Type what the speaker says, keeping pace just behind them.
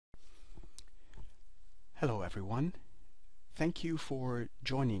Hello everyone. Thank you for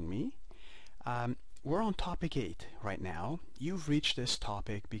joining me. We're on topic 8 right now. You've reached this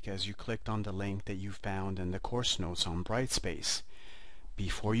topic because you clicked on the link that you found in the course notes on Brightspace.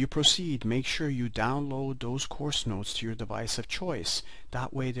 Before you proceed, make sure you download those course notes to your device of choice.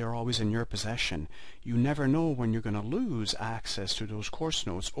 That way they're always in your possession. You never know when you're going to lose access to those course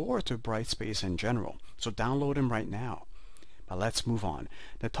notes or to Brightspace in general. So download them right now. But let's move on.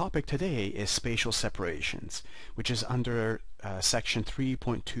 The topic today is spatial separations, which is under section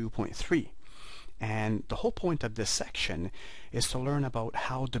 3.2.3. And the whole point of this section is to learn about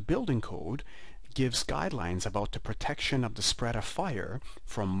how the building code gives guidelines about the protection of the spread of fire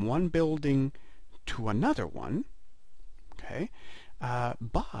from one building to another one, okay,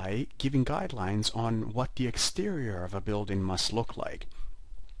 by giving guidelines on what the exterior of a building must look like.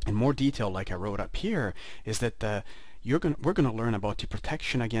 In more detail, like I wrote up here, is that we're going to learn about the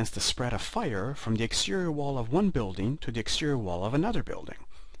protection against the spread of fire from the exterior wall of one building to the exterior wall of another building.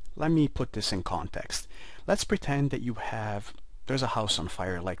 Let me put this in context. Let's pretend that there's a house on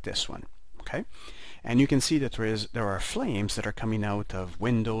fire like this one, okay? And you can see that there are flames that are coming out of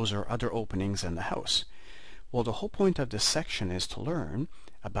windows or other openings in the house. Well, the whole point of this section is to learn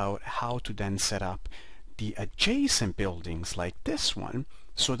about how to then set up the adjacent buildings like this one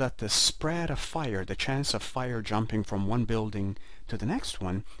so that the spread of fire, the chance of fire jumping from one building to the next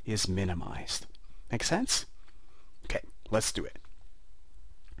one, is minimized. Make sense? Okay, let's do it.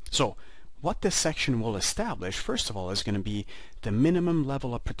 So what this section will establish, first of all, is going to be the minimum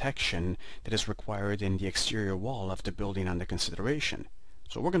level of protection that is required in the exterior wall of the building under consideration.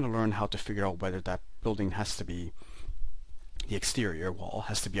 So we're going to learn how to figure out whether that building has to be, the exterior wall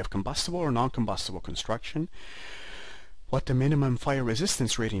has to be of combustible or non-combustible construction, what the minimum fire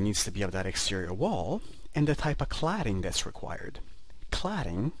resistance rating needs to be of that exterior wall, and the type of cladding that's required.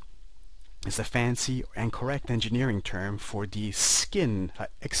 Cladding is a fancy and correct engineering term for the skin,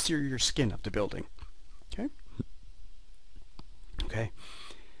 exterior skin of the building. Okay.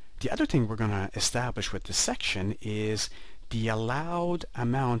 The other thing we're going to establish with this section is the allowed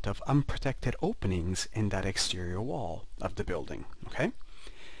amount of unprotected openings in that exterior wall of the building. Okay.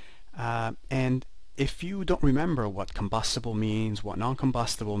 And if you don't remember what combustible means, what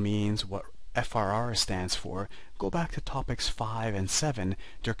non-combustible means, what FRR stands for, go back to topics 5 and 7.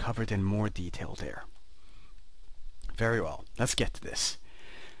 They're covered in more detail there. Very well. Let's get to this.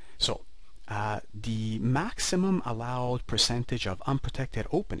 So, the maximum allowed percentage of unprotected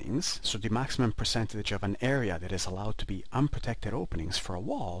openings, so the maximum percentage of an area that is allowed to be unprotected openings for a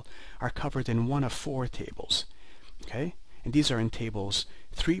wall, are covered in one of 4 tables. Okay? And these are in tables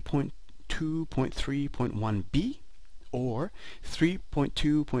 3.2.3.1b, or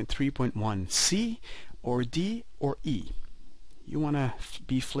 3.2.3.1c, or D, or E. You want to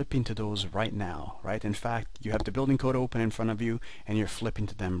be flipping to those right now, right? In fact, you have the building code open in front of you, and you're flipping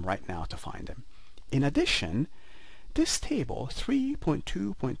to them right now to find them. In addition, this table,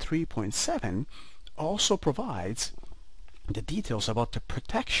 3.2.3.7, also provides the details about the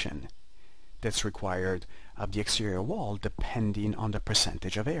protection that's required of the exterior wall depending on the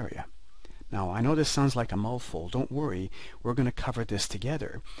percentage of area. Now, I know this sounds like a mouthful. Don't worry, we're going to cover this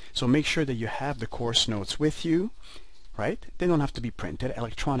together. So make sure that you have the course notes with you, right? They don't have to be printed.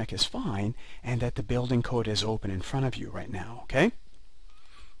 Electronic is fine, and that the building code is open in front of you right now, okay?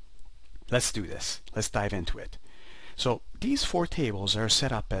 Let's do this. Let's dive into it. So these 4 tables are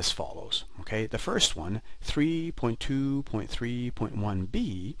set up as follows, okay? The first one,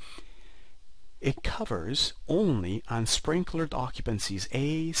 3.2.3.1b, it covers only unsprinklered occupancies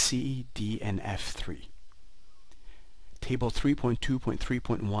A, C, D, and F3. Table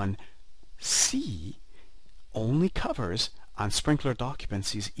 3.2.3.1c only covers unsprinklered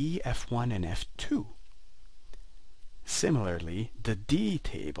occupancies E, F1, and F2. Similarly, the D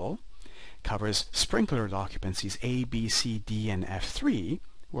table covers sprinklered occupancies A, B, C, D, and F3,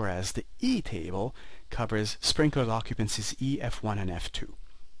 whereas the E table covers sprinklered occupancies E, F1, and F2.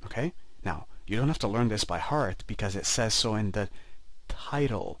 Okay? Now, you don't have to learn this by heart because it says so in the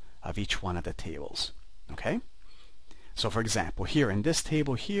title of each one of the tables. Okay? So for example, here in this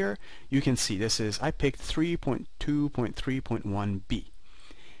table here, you can see I picked 3.2.3.1b.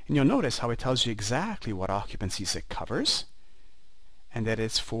 And you'll notice how it tells you exactly what occupancies it covers, and that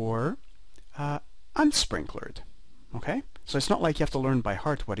it's for unsprinkled. Okay? So it's not like you have to learn by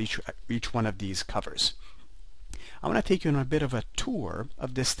heart what each one of these covers. I want to take you on a bit of a tour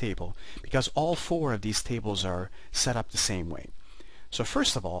of this table because all 4 of these tables are set up the same way. So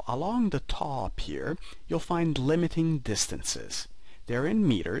first of all, along the top here, you'll find limiting distances. They're in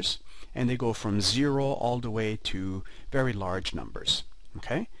meters, and they go from 0 all the way to very large numbers.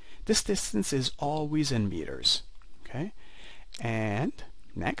 Okay? This distance is always in meters. Okay? And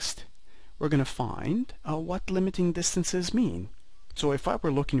next, we're going to find what limiting distances mean. So if I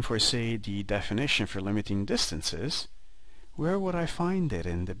were looking for, say, the definition for limiting distances, where would I find it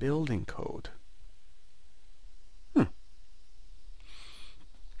in the building code?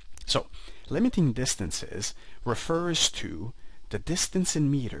 So, limiting distances refers to the distance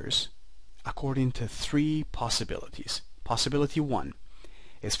in meters according to three possibilities. Possibility 1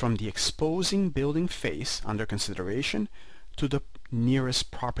 is from the exposing building face under consideration to the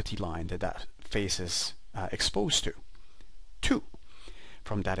nearest property line that that face is exposed to. 2,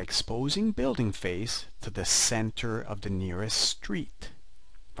 from that exposing building face to the center of the nearest street.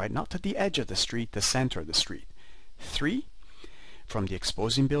 Right? Not to the edge of the street, the center of the street. 3, from the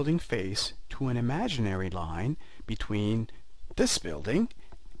exposing building face to an imaginary line between this building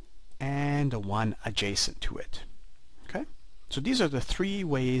and the one adjacent to it. Okay? So these are the three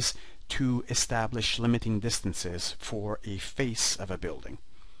ways to establish limiting distances for a face of a building.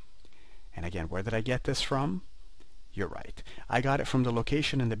 And again, where did I get this from? You're right. I got it from the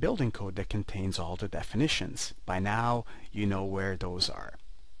location in the building code that contains all the definitions. By now, you know where those are.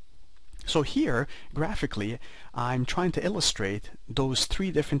 So here, graphically, I'm trying to illustrate those three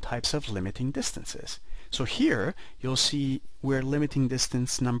different types of limiting distances. So here, you'll see where limiting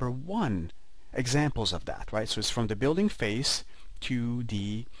distance number 1, examples of that, right? So it's from the building face to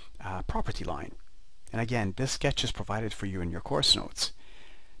the property line. And again, this sketch is provided for you in your course notes.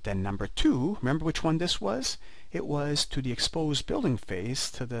 Then number 2, remember which one this was? It was to the exposed building face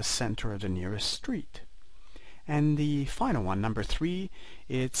to the center of the nearest street. And the final one, number 3,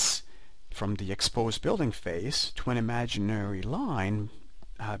 it's from the exposed building face to an imaginary line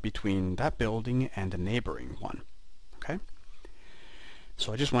between that building and the neighboring one. Okay?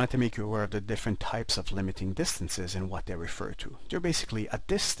 So I just wanted to make you aware of the different types of limiting distances and what they refer to. They're basically a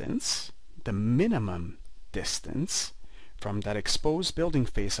distance, the minimum distance, from that exposed building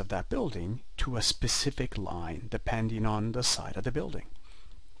face of that building to a specific line, depending on the side of the building.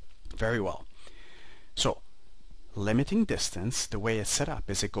 Very well. So, limiting distance, the way it's set up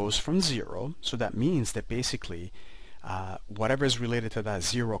is it goes from 0, so that means that basically whatever is related to that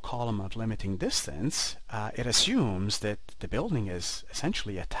 0 column of limiting distance, it assumes that the building is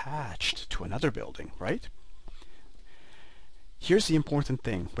essentially attached to another building, right? Here's the important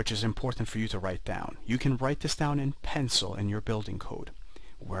thing, which is important for you to write down. You can write this down in pencil in your building code.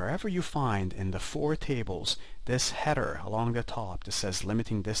 Wherever you find in the 4 tables this header along the top that says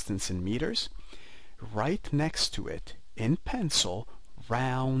limiting distance in meters, right next to it, in pencil,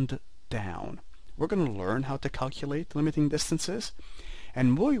 round down. We're going to learn how to calculate limiting distances,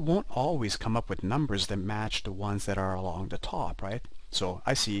 and we won't always come up with numbers that match the ones that are along the top, right? So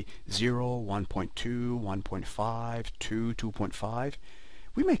I see 0, 1.2, 1.5, 2, 2.5.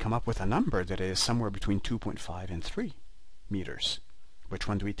 We may come up with a number that is somewhere between 2.5 and 3 meters. Which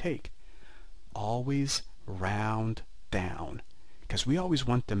one do we take? Always round down, because we always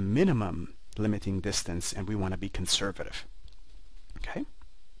want the minimum limiting distance and we want to be conservative. Okay?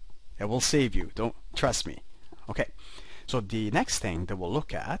 It will save you. Don't trust me. Okay. So the next thing that we'll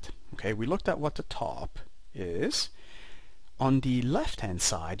look at, okay, we looked at what the top is. On the left-hand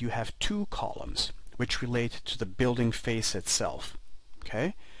side, you have 2 columns which relate to the building face itself.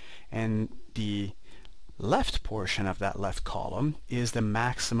 Okay? And the left portion of that left column is the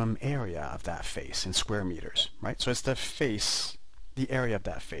maximum area of that face in square meters, right? So it's the face, the area of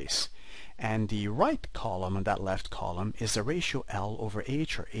that face. And the right column of that left column is the ratio L over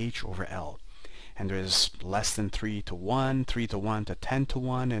H or H over L. And there's less than 3 to 1, 3 to 1 to 10 to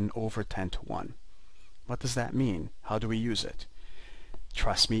 1, and over 10 to 1. What does that mean? How do we use it?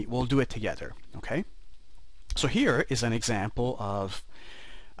 Trust me, we'll do it together, okay? So here is an example of,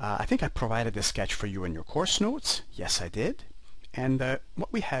 I think I provided this sketch for you in your course notes. Yes, I did. And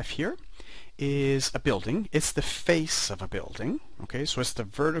what we have here is a building. It's the face of a building, okay? So it's the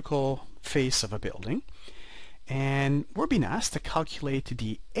vertical face of a building. And we're being asked to calculate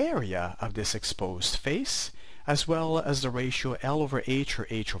the area of this exposed face, as well as the ratio L over H or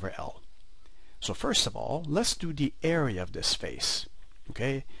H over L. So first of all, let's do the area of this face.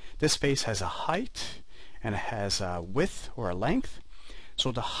 Okay, this face has a height and it has a width or a length.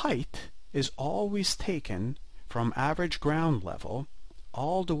 So the height is always taken from average ground level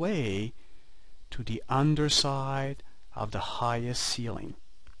all the way to the underside of the highest ceiling.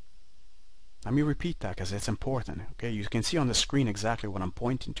 Let me repeat that because it's important. Okay, you can see on the screen exactly what I'm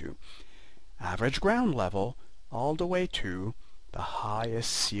pointing to. Average ground level all the way to the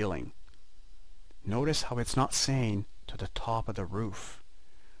highest ceiling. Notice how it's not saying to the top of the roof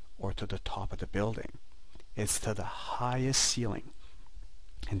or to the top of the building. It's to the highest ceiling.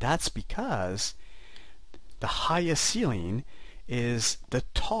 And that's because the highest ceiling is the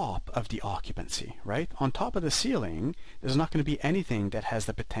top of the occupancy, right? On top of the ceiling, there's not going to be anything that has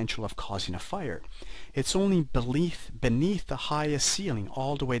the potential of causing a fire. It's only beneath the highest ceiling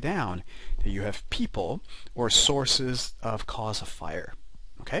all the way down that you have people or sources of cause of fire,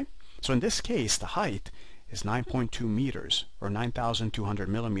 okay? So in this case, the height is 9.2 meters or 9,200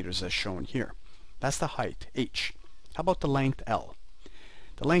 millimeters as shown here. That's the height, H. How about the length, L?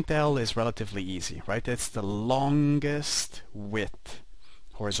 The length L is relatively easy, right? It's the longest width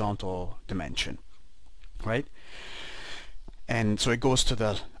horizontal dimension, right? And so it goes to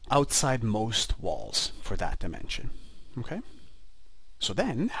the outside most walls for that dimension, okay? So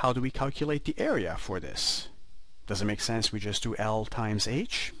then, how do we calculate the area for this? Does it make sense we just do L times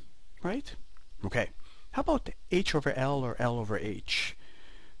H, right? Okay, how about H over L or L over H?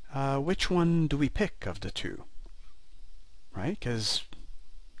 Which one do we pick of the two, right? Because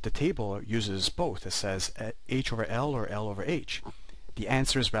the table uses both. It says H over L or L over H. The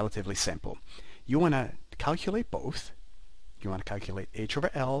answer is relatively simple. You want to calculate both. You want to calculate H over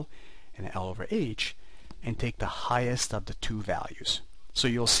L and L over H and take the highest of the two values. So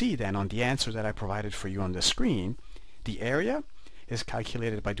you'll see then on the answer that I provided for you on the screen, the area is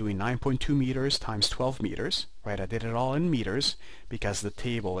calculated by doing 9.2 meters times 12 meters, right? I did it all in meters because the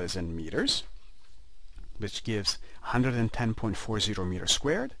table is in meters, which gives 110.40 meters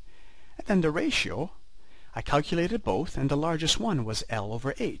squared. And then the ratio, I calculated both, and the largest one was L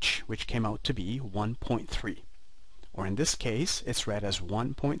over H, which came out to be 1.3. Or in this case, it's read as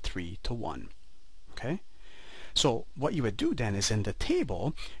 1.3 to 1. Okay? So what you would do then is in the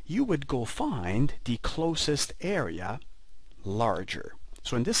table, you would go find the closest area larger.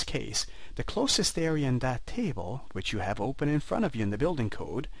 So in this case, the closest area in that table, which you have open in front of you in the building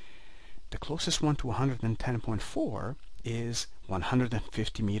code, the closest one to 110.4 is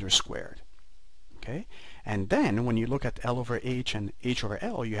 150 meters squared. Okay? And then when you look at L over H and H over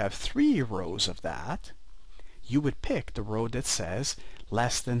L, you have 3 rows of that. You would pick the row that says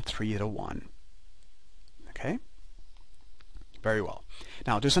less than 3 to 1. Okay? Very well.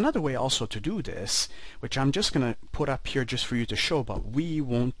 Now there's another way also to do this, which I'm just going to put up here just for you to show, but we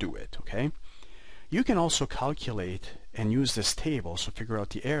won't do it. Okay? You can also calculate and use this table, so figure out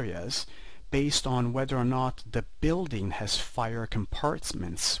the areas, based on whether or not the building has fire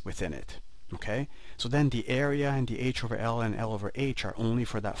compartments within it. Okay? So then the area and the H over L and L over H are only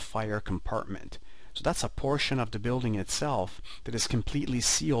for that fire compartment. So that's a portion of the building itself that is completely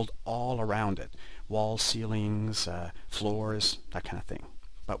sealed all around it. Walls, ceilings, floors, that kind of thing.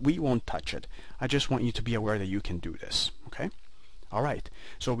 But we won't touch it. I just want you to be aware that you can do this. Okay? Alright,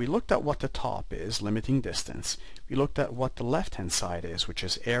 so we looked at what the top is, limiting distance. We looked at what the left-hand side is, which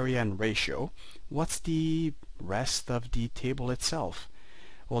is area and ratio. What's the rest of the table itself?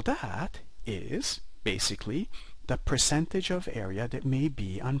 Well, that is basically the percentage of area that may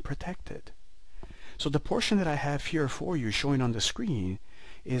be unprotected. So the portion that I have here for you showing on the screen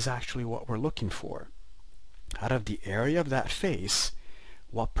is actually what we're looking for. Out of the area of that face,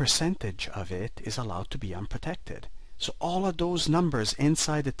 what percentage of it is allowed to be unprotected? So all of those numbers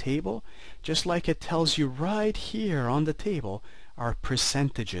inside the table, just like it tells you right here on the table, are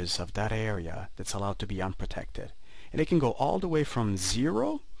percentages of that area that's allowed to be unprotected. And it can go all the way from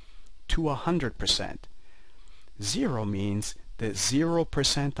 0 to 100%. 0 means that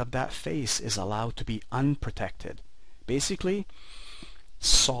 0% of that face is allowed to be unprotected. Basically,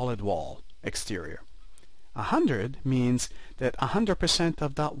 solid wall, exterior. 100 means that 100%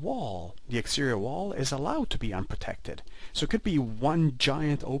 of that wall, the exterior wall, is allowed to be unprotected. So it could be one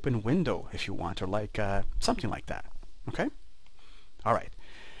giant open window if you want, or like something like that. Okay? Alright.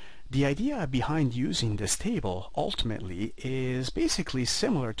 The idea behind using this table ultimately is basically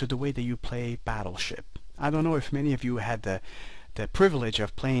similar to the way that you play Battleship. I don't know if many of you had the privilege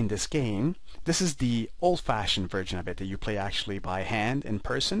of playing this game. This is the old-fashioned version of it that you play actually by hand in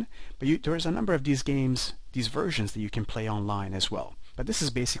person, but there's a number of these games, these versions that you can play online as well. But this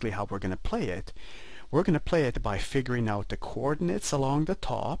is basically how we're going to play it. We're going to play it by figuring out the coordinates along the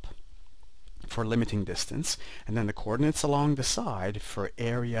top for limiting distance, and then the coordinates along the side for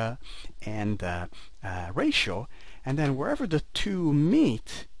area and ratio, and then wherever the two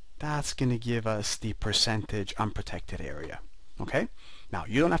meet, that's going to give us the percentage unprotected area. Okay? Now,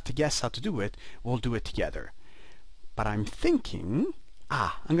 you don't have to guess how to do it. We'll do it together. But I'm thinking,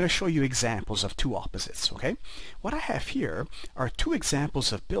 I'm going to show you examples of two opposites, okay? What I have here are two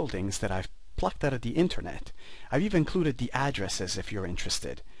examples of buildings that I've plucked out of the internet. I've even included the addresses if you're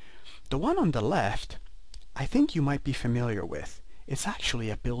interested. The one on the left, I think you might be familiar with. It's actually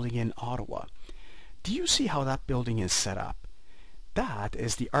a building in Ottawa. Do you see how that building is set up? That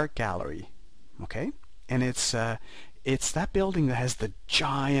is the art gallery, okay? And it's that building that has the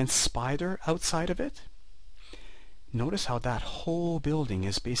giant spider outside of it. Notice how that whole building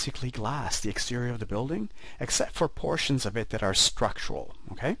is basically glass, the exterior of the building, except for portions of it that are structural,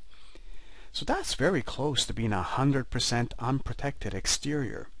 okay? So that's very close to being 100% unprotected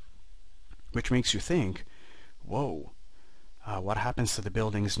exterior, which makes you think, whoa, what happens to the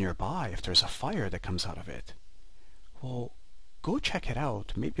buildings nearby if there's a fire that comes out of it? Well, go check it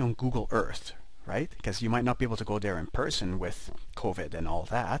out, maybe on Google Earth, right? Because you might not be able to go there in person with COVID and all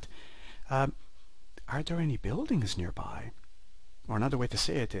that. Are there any buildings nearby? Or another way to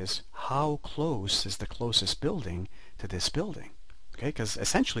say it is, how close is the closest building to this building? Okay, because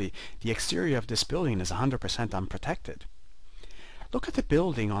essentially the exterior of this building is 100% unprotected. Look at the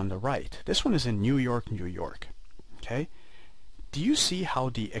building on the right. This one is in New York, New York. Okay, do you see how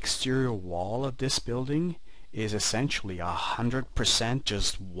the exterior wall of this building is essentially 100%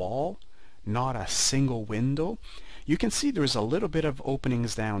 just wall, not a single window? You can see there's a little bit of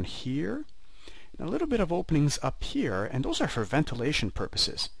openings down here, and a little bit of openings up here, and those are for ventilation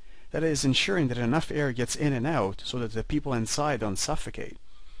purposes. That is, ensuring that enough air gets in and out so that the people inside don't suffocate.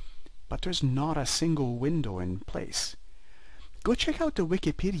 But there's not a single window in place. Go check out the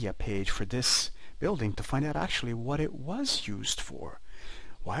Wikipedia page for this building to find out actually what it was used for.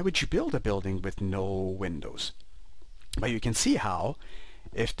 Why would you build a building with no windows? But you can see how,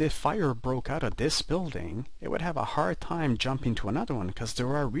 if the fire broke out of this building, it would have a hard time jumping to another one because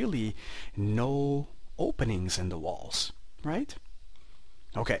there are really no openings in the walls, right?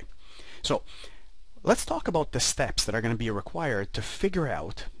 Okay, so let's talk about the steps that are going to be required to figure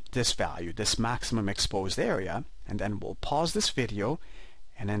out this value, this maximum exposed area, and then we'll pause this video,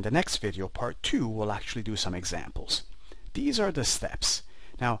 and in the next video, part 2, we'll actually do some examples. These are the steps.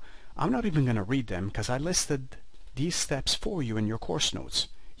 Now, I'm not even going to read them because I listed these steps for you in your course notes.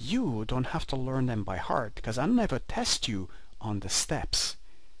 You don't have to learn them by heart because I'll never test you on the steps,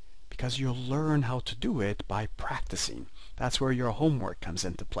 because you'll learn how to do it by practicing. That's where your homework comes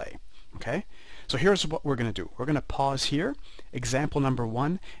into play. Okay? So here's what we're going to do. We're going to pause here. Example number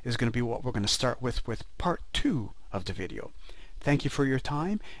 1 is going to be what we're going to start with part 2 of the video. Thank you for your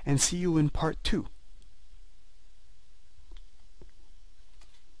time, and see you in part 2.